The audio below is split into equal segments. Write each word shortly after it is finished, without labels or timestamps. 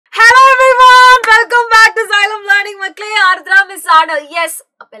Asthra Miss ആണ്. Yes.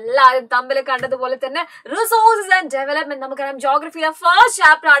 അപ്പൊ എല്ലാവരും തമ്മിൽ കണ്ടതുപോലെ തന്നെ റിസോഴ്സസ് ആൻഡ് ഡെവലപ്മെന്റ് നമുക്കറിയാം ജോഗ്രഫിയിലെ ഫസ്റ്റ്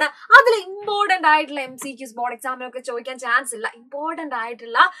ചാപ്റ്റർ ആണ്. അതിൽ ഇമ്പോർട്ടന്റ് ആയിട്ടുള്ള MCQs ബോർഡ് എക്സാമിനൊക്കെ ചോദിക്കാൻ ചാൻസ് ഇല്ല. ഇമ്പോർട്ടന്റ്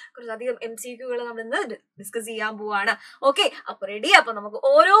ആയിട്ടുള്ള കുറച്ചധികം MCQകൾ നമ്മൾ ഇന്ന് ഡിസ്കസ് ചെയ്യാൻ പോവാണ്. ഓക്കെ, അപ്പൊ റെഡി? അപ്പൊ നമുക്ക്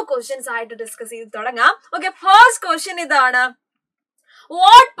ഓരോ ക്വസ്റ്റ്യൻസ് ആയിട്ട് ഡിസ്കസ് ചെയ്ത് തുടങ്ങാം. ഓക്കെ, ഫസ്റ്റ് ക്വസ്റ്റ്യൻ ഇതാണ്.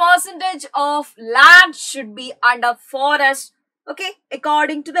 What percentage of land should be under forest? Okay,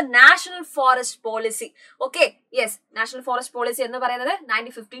 according to the National Forest Policy. Okay, yes, National Forest Policy എന്ന് പറയുന്നത്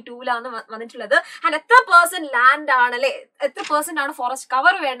 1952 വന്നിട്ടുള്ളത്. ആൻഡ് എത്ര % ലാൻഡ് ആണ് അല്ലെ, എത്ര % ആണ് ഫോറസ്റ്റ്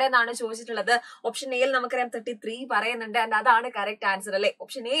കവർ വേണ്ടതെന്നാണ് ചോദിച്ചിട്ടുള്ളത്. ഓപ്ഷൻ എയിൽ നമുക്കറിയാം 33 പറയുന്നുണ്ട്. ആൻഡ് അതാണ് കറക്റ്റ് ആൻസർ അല്ലെ.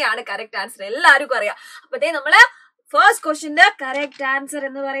 ഓപ്ഷൻ എ ആണ് കറക്റ്റ് ആൻസർ, എല്ലാവർക്കും അറിയാം. അപ്പത്തേ നമ്മള് ഫസ്റ്റ് ക്വസ്റ്റ്യന്റെ കറക്റ്റ് ആൻസർ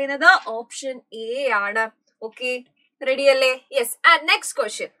എന്ന് പറയുന്നത് ഓപ്ഷൻ എ ആണ്. ഓക്കെ, റെഡി അല്ലേ? യെസ്. ആൻഡ് നെക്സ്റ്റ്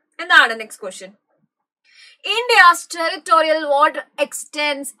ക്വസ്റ്റ്യൻ എന്താണ്? Next question, India's territorial water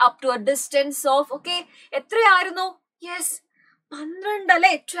extends up to a distance of, okay, എത്രയായിരുന്നു? യെസ്, 12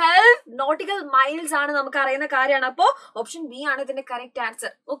 അല്ലെ, 12 nautical miles ആണ് നമുക്ക് അറിയുന്ന കാര്യമാണ്. അപ്പോ ഓപ്ഷൻ ബി ആണ് ഇതിന്റെ കറക്റ്റ്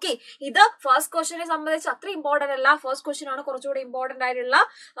ആൻസർ. ഓക്കെ, ഇത് ഫസ്റ്റ് ക്വസ്റ്റ്യനെ സംബന്ധിച്ച് അത്ര ഇമ്പോർട്ടന്റ് അല്ല. ഫസ്റ്റ് ക്വസ്റ്റ്യൻ ആണ് കുറച്ചുകൂടി ഇമ്പോർട്ടന്റ് ആയിട്ടുള്ള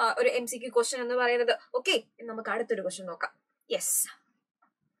ഒരു MCQ ക്വസ്റ്റ്യൻ എന്ന് പറയുന്നത്. ഓക്കെ, നമുക്ക് അടുത്തൊരു ക്വസ്റ്റ്യൻ നോക്കാം. Yes,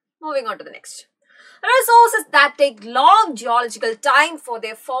 moving on to the next. Resources that take long geological time for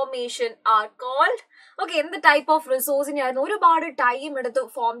their formation are called. Okay, എന്ത് ടൈപ്പ് ഓഫ് റിസോഴ്സിനായിരുന്നു ഒരുപാട് ടൈം എടുത്ത്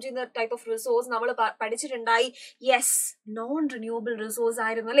ഫോം ചെയ്യുന്ന ടൈപ്പ് ഓഫ് റിസോഴ്സ് നമ്മൾ പഠിച്ചിട്ടുണ്ടായി? യെസ്, നോൺ റിന്യൂവബിൾ റിസോഴ്സ്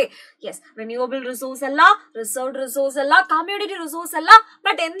ആയിരുന്നു അല്ലെ. യെസ്, റിന്യൂവബിൾ റിസോഴ്സ് അല്ല, reserved resource അല്ല, community resource അല്ല,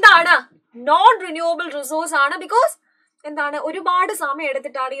 ബട്ട് എന്താണ്? നോൺ റിന്യൂവബിൾ റിസോഴ്സ് ആണ്. ബിക്കോസ് എന്താണ്, ഒരുപാട് സമയം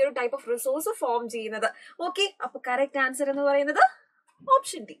എടുത്തിട്ടാണ് ഈ ഒരു ടൈപ്പ് ഓഫ് റിസോഴ്സ് ഫോം ചെയ്യുന്നത്. ഓക്കെ, അപ്പൊ കറക്റ്റ് ആൻസർ എന്ന് പറയുന്നത്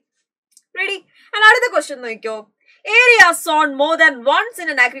ഓപ്ഷൻ ഡി. റെഡി? ആൻഡ് അടുത്ത ക്വസ്റ്റ്യൻ നോക്കിയോ. Area sown more than once in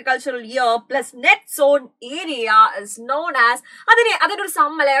an agricultural year plus net sown area is known as. അതിനൊരു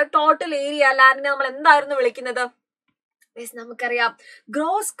സം അല്ലെ, ടോട്ടൽ ഏരിയ ലാൻഡിനെ നമ്മൾ എന്തായിരുന്നു വിളിക്കുന്നത്? നമുക്കറിയാം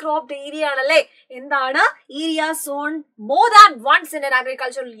ഗ്രോസ് ക്രോപ്ഡ് ഏരിയ ആണല്ലേ. എന്താണ്? Area zone more than once in an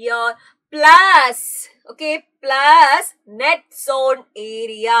agricultural year plus, okay, plus net zone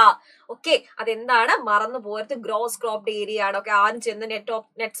area. Okay, അതെന്താണ്? മറന്നു പോയത് ഗ്രോസ് ക്രോപ്ഡ് ഏരിയ ആണ്. ഓക്കെ, ആരും ചെന്ന്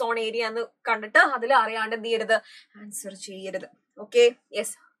നെറ്റ് സോൺ ഏരിയ എന്ന് കണ്ടിട്ട് അതിൽ അറിയാണ്ട് എന്ത് ചെയ്യരുത്, ആൻസർ ചെയ്യരുത്. ഓക്കെ,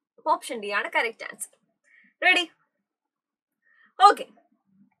 യെസ്, ഓപ്ഷൻ ഡി ആണ് കറക്റ്റ് ആൻസർ. റെഡി? ഓക്കെ,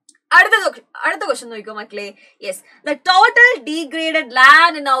 അടുത്ത ക്വസ്റ്റ്യൻ നോക്കിക്കോ മക്കളെ. Yes, the total degraded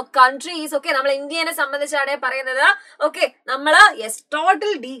land in our countries. Okay, നമ്മൾ ഇന്ത്യനെ സംബന്ധിച്ചാണ് പറയുന്നത്. ഓക്കെ, നമ്മള് യെസ്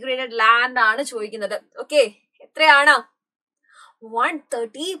ടോട്ടൽ ഡീഗ്രേഡഡ് ലാൻഡ് ആണ് ചോദിക്കുന്നത്. ഓക്കെ, എത്രയാണ്?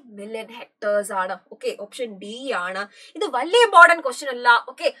 130 million ഹെക്ടേഴ്സ് ആണ്. ഓക്കെ, ഓപ്ഷൻ ഡി ആണ്. ഇത് വലിയ ഇമ്പോർട്ടന്റ് ക്വസ്റ്റ്യൻ അല്ല.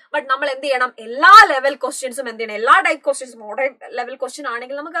 ഓക്കെ, ബട്ട് നമ്മൾ എന്ത് ചെയ്യണം, എല്ലാ ലെവൽ ക്വസ്റ്റ്യൻസും എന്ത് ചെയ്യണം, എല്ലാ ടൈപ്പ് ക്വസ്റ്റ്യൻസും. മോഡേൺ ലെവൽ ക്വസ്റ്റ്യൻ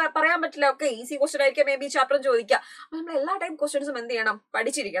ആണെങ്കിൽ നമുക്ക് പറയാൻ പറ്റില്ല. ഓക്കെ, ഈസി ക്വസ്റ്റ്യൻ ആയിരിക്കും മേ ബി ചാപ്റ്ററും ചോദിക്കാം. അപ്പൊ നമ്മൾ എല്ലാ ടൈപ്പ് ക്വസ്റ്റ്യൻസും എന്ത് ചെയ്യണം,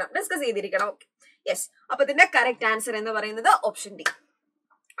 പഠിച്ചിരിക്കണം, ഡിസ്കസ് ചെയ്തിരിക്കണം. ഓക്കെ, യെസ്, അപ്പൊ ഇതിന്റെ കറക്റ്റ് ആൻസർ എന്ന് പറയുന്നത് ഓപ്ഷൻ ഡി.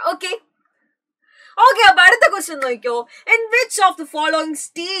 ഓക്കെ, ഓക്കെ, അപ്പൊ അടുത്ത ക്വസ്റ്റ്യൻ നോക്കിയോ. In which of the following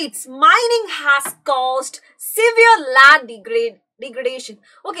states mining has caused severe land degradation?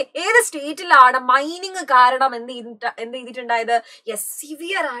 Okay, ഏത് സ്റ്റേറ്റിലാണ് മൈനിങ് കാരണം എന്ത് ചെയ്തിട്ടുണ്ടായത്? യെസ്,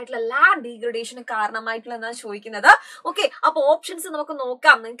 സിവിയർ ആയിട്ടുള്ള ലാൻഡ് ഡീഗ്രഡേഷന് കാരണമായിട്ടുള്ള എന്നാണ് ചോദിക്കുന്നത്. ഓക്കെ, അപ്പൊ ഓപ്ഷൻസ് നമുക്ക്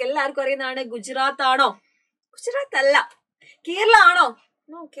നോക്കാം. നിങ്ങൾക്ക് എല്ലാവർക്കും അറിയുന്നതാണ്. ഗുജറാത്ത് ആണോ? ഗുജറാത്ത് അല്ല. കേരള ആണോ?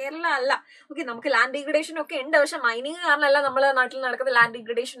 കേരള അല്ല. ഓക്കെ, നമുക്ക് ലാൻഡ് ഡീഗ്രഡേഷൻ ഒക്കെ ഉണ്ട്, പക്ഷെ മൈനിങ് കാരണമല്ല നമ്മുടെ നാട്ടിൽ നടക്കുന്ന ലാൻഡ്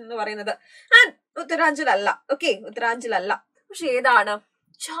ഡീഗ്രഡേഷൻ എന്ന് പറയുന്നത്. ആൻഡ് ഉത്തരാഞ്ചൽ അല്ല. ഓക്കെ, ഉത്തരാഞ്ചൽ അല്ല. പക്ഷെ ഏതാണ്?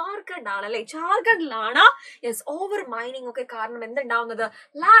 ജാർഖണ്ഡ് ആണ് അല്ലെ. ജാർഖണ്ഡിലാണ് യെസ് ഓവർ മൈനിങ് ഒക്കെ കാരണം എന്തുണ്ടാവുന്നത്,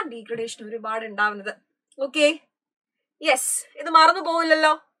 ലാൻഡ് ഡീഗ്രഡേഷൻ ഒരുപാട് ഉണ്ടാവുന്നത്. ഓക്കെ, യെസ്, ഇത് മറന്നു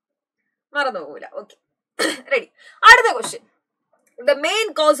പോവില്ലല്ലോ, മറന്നു പോവില്ല. Okay, ready? അടുത്ത question. The main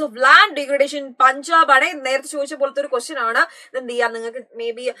cause of land degradation Punjab ആണ്. നേരത്തെ ചോദിച്ച പോലത്തെ ഒരു ക്വസ്റ്റ്യൻ ആണ്. ഇതെന്ത് ചെയ്യാം, നിങ്ങൾക്ക് മേ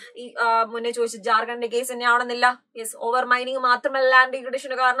ബി ഈ മുന്നേ ചോദിച്ച ജാർഖണ്ഡിന്റെ കേസ് തന്നെ ആവണമെന്നില്ല. യെസ്, ഓവർ മൈനിങ് മാത്രമല്ല ലാൻഡ്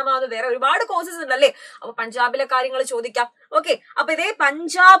ഡീഗ്രഡേഷന് കാരണമാകുന്നത്, വേറെ ഒരുപാട് കോസസ് ഉണ്ട് അല്ലേ. അപ്പൊ പഞ്ചാബിലെ കാര്യങ്ങൾ ചോദിക്കാം. ഓക്കെ, അപ്പൊ ഇതേ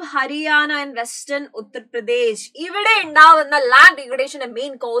പഞ്ചാബ്, ഹരിയാന ആൻഡ് വെസ്റ്റേൺ ഉത്തർപ്രദേശ് ഇവിടെ ഉണ്ടാവുന്ന ലാൻഡ് ഡീഗ്രഡേഷന്റെ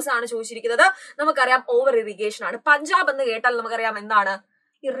മെയിൻ കോസ് ആണ് ചോദിച്ചിരിക്കുന്നത്. നമുക്കറിയാം ഓവർ ഇറിഗേഷൻ ആണ്. പഞ്ചാബ് എന്ന് കേട്ടാൽ നമുക്കറിയാം എന്താണ്,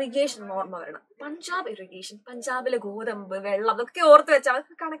 ഇറിഗേഷൻ ഓർമ്മ വരണം. പഞ്ചാബ് ഇറിഗേഷൻ, പഞ്ചാബിലെ ഗോതമ്പ്, വെള്ളം, അതൊക്കെ ഓർത്ത് വെച്ചാൽ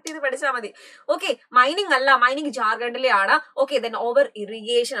കണക്ട് ചെയ്ത് പഠിച്ചാൽ മതി. ഓക്കെ, മൈനിങ് അല്ല, മൈനിങ് ജാർഖണ്ഡിലെ ആണ്. ഓക്കെ, ദെൻ ഓവർ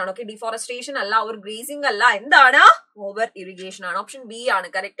ഇറിഗേഷൻ ആണ്. ഓക്കെ, ഡിഫോറസ്ട്രേഷൻ അല്ല, ഓവർ ഗ്രേസിംഗ് അല്ല, എന്താണ്, ഓവർ ഇറിഗേഷൻ ആണ്. ഓപ്ഷൻ ബി ആണ്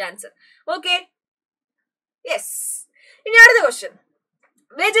കറക്റ്റ് ആൻസർ. Okay, yes. ഇനി അടുത്ത question.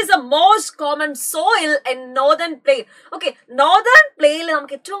 Which is the most common soil in northern plain? Okay, northern plain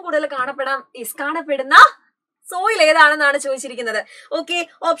നമുക്ക് ഏറ്റവും കൂടുതൽ കാണപ്പെടുന്ന സോയിൽ ഏതാണെന്നാണ് ചോദിച്ചിരിക്കുന്നത്. ഓക്കെ,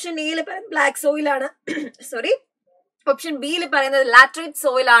 ഓപ്ഷൻ എയിൽ പറയുന്നത് ബ്ലാക്ക് സോയിൽ ആണ്. സോറി, ഓപ്ഷൻ ബിയിൽ പറയുന്നത് ലാറ്ററൈറ്റ്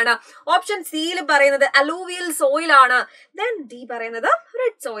സോയിൽ ആണ്. ഓപ്ഷൻ സിയിൽ പറയുന്നത് അലൂവിയൽ സോയിൽ ആണ്. ദെൻ ഡി പറയുന്നത്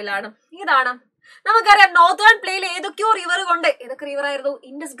റെഡ് സോയിൽ ആണ്. ഏതാണ്? നമുക്കറിയാം നോർത്തേൺ പ്ലേയിൽ ഏതൊക്കെയോ റിവർ കൊണ്ട്, ഏതൊക്കെ റിവർ ആയിരുന്നു?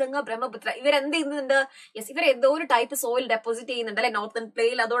 ഇൻഡസ്, ഗംഗ, ബ്രഹ്മപുത്ര. ഇവരെന്ത് ചെയ്യുന്നുണ്ട്? യെസ്, ഇവർ എന്തോ ഒരു ടൈപ്പ് സോയിൽ ഡെപ്പോസിറ്റ് ചെയ്യുന്നുണ്ട് അല്ലെ നോർത്തേൺ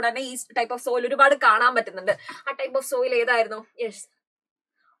പ്ലേയിൽ. അതോടെ തന്നെ ഈ ടൈപ്പ് ഓഫ് സോയിൽ ഒരുപാട് കാണാൻ പറ്റുന്നുണ്ട്. ആ ടൈപ്പ് ഓഫ് സോയിൽ ഏതായിരുന്നു? യെസ്,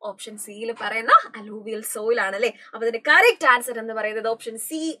 ഓപ്ഷൻ സിയിൽ പറയുന്ന അലൂവിയൽ സോയിൽ ആണ് അല്ലെ. അപ്പൊ ഇതിന്റെ കറക്റ്റ് ആൻസർ എന്ന് പറയുന്നത് option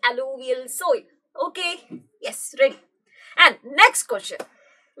C, alluvial soil. Okay, yes, ready. And next question.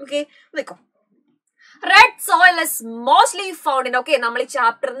 Okay, നിൽക്കും. Red soil is mostly found in. Okay, നമ്മൾ ഈ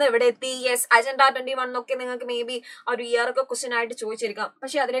ചാപ്റ്ററിന് എവിടെ എത്തി? യെസ്, അജണ്ട 21 എന്നൊക്കെ നിങ്ങൾക്ക് മേ ബി ഒരു ഇയർ ഒക്കെ ക്വസ്റ്റ്യൻ ആയിട്ട് ചോദിച്ചിരിക്കാം.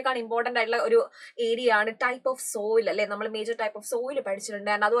 പക്ഷെ അതിനേക്കാൾ ഇമ്പോർട്ടന്റ് ആയിട്ടുള്ള ഒരു ഏരിയ ആണ് ടൈപ്പ് ഓഫ് സോയിൽ അല്ലെ. നമ്മൾ മേജർ ടൈപ്പ് ഓഫ് സോയിൽ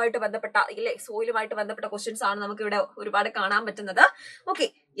പഠിച്ചിട്ടുണ്ട്. ആൻഡ് അതുമായിട്ട് ബന്ധപ്പെട്ട ഇല്ലേ, സോയിലുമായിട്ട് ബന്ധപ്പെട്ട ക്വസ്റ്റ്യൻസ് ആണ് നമുക്ക് ഇവിടെ ഒരുപാട് കാണാൻ പറ്റുന്നത്. Okay,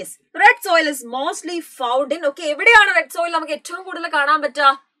 yes, red soil is mostly found in. Okay, എവിടെയാണ് റെഡ് സോയിൽ നമുക്ക് ഏറ്റവും കൂടുതൽ കാണാൻ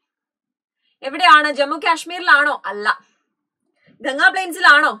പറ്റുക? എവിടെയാണ്? ജമ്മു കാശ്മീരിലാണോ? അല്ല. ഗംഗാ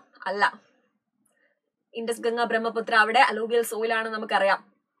പ്ലെയിൻസിലാണോ? അല്ല. ഇൻഡസ്, ഗംഗ, ബ്രഹ്മപുത്ര അവിടെ അലൂവിയൽ സോയിൽ ആണ് നമുക്കറിയാം.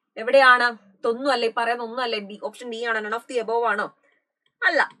 എവിടെയാണ്? തൊന്നും അല്ലേ, പറയുന്ന ഒന്നും അല്ലേ. ഓപ്ഷൻ ഡി ആണ്, നൺ ഓഫ് ദി എബോവ് ആണോ?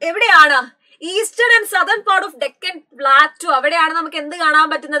 അല്ല. എവിടെയാണ്? Eastern and southern part of Deccan Plato. അവിടെയാണ് നമുക്ക് എന്ത് കാണാൻ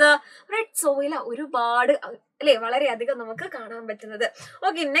പറ്റുന്നത്? റെഡ് സോയിൽ ഒരുപാട് അല്ലെ, വളരെയധികം നമുക്ക് കാണാൻ പറ്റുന്നത്.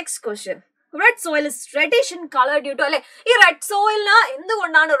 Okay, next question. Red soil is reddish in colour due to അല്ലെ. ഈ റെഡ് സോയിലിന്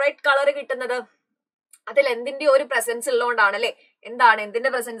എന്തുകൊണ്ടാണ് റെഡ് കളർ കിട്ടുന്നത്? അതിൽ എന്തിന്റെ ഒരു പ്രസൻസ് ഉള്ളതുകൊണ്ടാണ് അല്ലെ. എന്താണ്?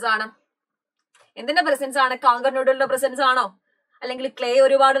 എന്തിന്റെ പ്രസൻസ് ആണ്? എന്തിന്റെ പ്രസൻസ് ആണ്? കാങ്കർ നൂഡിലിന്റെ പ്രസൻസ് ആണോ? അല്ലെങ്കിൽ ക്ലേ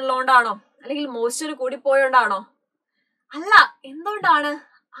ഒരുപാട് ഉള്ളതുകൊണ്ടാണോ? അല്ലെങ്കിൽ മോയ്സ്ചർ കൂടിപ്പോയോണ്ടാണോ? അല്ല. എന്തുകൊണ്ടാണ്?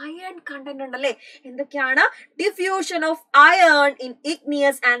 അയൺ കണ്ടന്റ് ഉണ്ടല്ലേ. എന്തൊക്കെയാണ്? Diffusion of iron in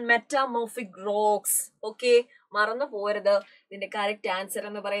igneous and metamorphic rocks. Okay, മറന്നു പോരുത്. ഇതിന്റെ കറക്റ്റ് ആൻസർ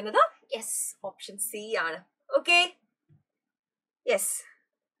എന്ന് പറയുന്നത് യെസ്, ഓപ്ഷൻ സി ആണ്. Okay, yes.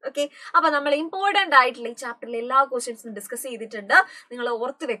 ഓക്കെ, അപ്പൊ നമ്മൾ ഇമ്പോർട്ടന്റ് ആയിട്ടുള്ള ഈ ചാപ്റ്ററിൽ എല്ലാ ക്വസ്റ്റ്യൻസും ഡിസ്കസ് ചെയ്തിട്ടുണ്ട്. നിങ്ങൾ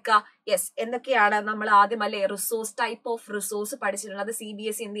ഓർത്ത് വെക്കുക. യെസ്, എന്തൊക്കെയാണ് നമ്മൾ ആദ്യം അല്ലെ റിസോഴ്സ്, ടൈപ്പ് ഓഫ് റിസോഴ്സ് പഠിച്ചിട്ടുണ്ട്. അത്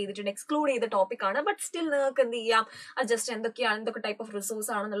CBSE എന്ത് ചെയ്തിട്ടുണ്ട്? എക്സ്ക്ലൂഡ് ചെയ്ത ടോപ്പിക് ആണ്. ബട്ട് സ്റ്റിൽ നിങ്ങൾക്ക് എന്ത് ചെയ്യാം, ജസ്റ്റ് എന്തൊക്കെയാണ്, എന്തൊക്കെ ടൈപ്പ് ഓഫ്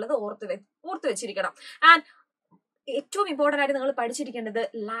റിസോഴ്സ് ആണെന്നുള്ളത് ഓർത്ത് വെച്ചിരിക്കണം. ആൻഡ് ഏറ്റവും ഇമ്പോർട്ടന്റ് ആയിട്ട് നിങ്ങൾ പഠിച്ചിരിക്കേണ്ടത്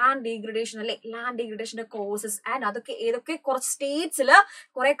ലാൻഡ് ഡീഗ്രഡേഷൻ അല്ലെ. ലാൻഡ് ഡീഗ്രഡേഷന്റെ കോസസ് ആൻഡ് അതൊക്കെ ഏതൊക്കെ കുറച്ച് സ്റ്റേറ്റ്സിൽ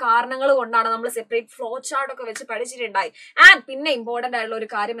കുറെ കാരണങ്ങൾ കൊണ്ടാണ് നമ്മൾ സെപ്പറേറ്റ് ഫ്ലോ ചാർട്ട് ഒക്കെ വെച്ച് പഠിച്ചിട്ടുണ്ടായി. ആൻഡ് പിന്നെ ഇമ്പോർട്ടന്റ് ആയിട്ടുള്ള ഒരു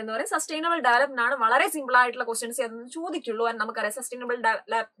കാര്യം എന്ന് പറയുന്നത് സസ്റ്റൈനബിൾ ഡെവലപ്മെന്റ് ആണ്. വളരെ സിമ്പിൾ ആയിട്ടുള്ള ക്വസ്റ്റൻസ് അതൊന്നും ചോദിക്കുള്ളൂ. ആൻഡ് നമുക്കറിയാം സസ്റ്റൈനബിൾ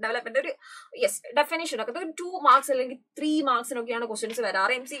ഡെവലപ്മെന്റ് ഒരു യെസ് ഡെഫിനേഷൻ ഒക്കെ 2 മാർക്സ് അല്ലെങ്കിൽ 3 മാർക്സിനൊക്കെയാണ് ക്വസ്റ്റൻസ്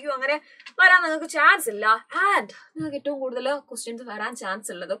വരാറ്. MCQ അങ്ങനെ വരാൻ നിങ്ങൾക്ക് ചാൻസ് ഇല്ല. ആൻഡ് നിങ്ങൾക്ക് ഏറ്റവും കൂടുതൽ ക്വസ്റ്റൻസ് വരാൻ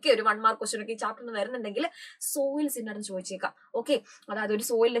ചാൻസ് ഉള്ളത് ഒക്കെ ഒരു 1 മാർക്ക് ക്വസ്റ്റൻ ഒക്കെ ഈ ചാപ്റ്ററിന് വരുന്നുണ്ടെങ്കിൽ സോയിൽസ് ചോദിച്ചേക്കാം. ഓക്കെ, അതായത് ഒരു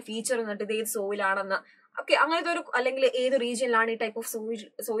സോയിലിന്റെ ഫീച്ചർ എന്നിട്ട് ഇത് ഏത് സോയിലാണെന്ന്, ഓക്കെ, അങ്ങനത്തെ ഒരു അല്ലെങ്കിൽ ഏത് റീജിയനിലാണ് ഈ ടൈപ്പ് ഓഫ്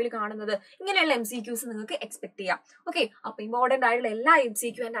സോയിൽ കാണുന്നത്, ഇങ്ങനെയുള്ള MCQs നിങ്ങൾക്ക് എക്സ്പെക്ട് ചെയ്യാം. ഓക്കെ, അപ്പൊ ഇമ്പോർട്ടന്റ് ആയിട്ടുള്ള എല്ലാ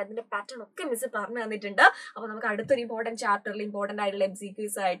MCQ ആൻഡ് അതിന്റെ പാറ്റേൺ ഒക്കെ മിസ് പറഞ്ഞു തന്നിട്ടുണ്ട്. അപ്പൊ നമുക്ക് അടുത്തൊരു ഇമ്പോർട്ടന്റ് ചാപ്റ്ററിൽ ഇമ്പോർട്ടന്റ് ആയിട്ടുള്ള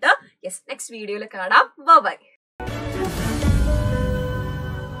MCQs ആയിട്ട് യെസ് നെക്സ്റ്റ് വീഡിയോയിൽ കാണാം. ബൈ.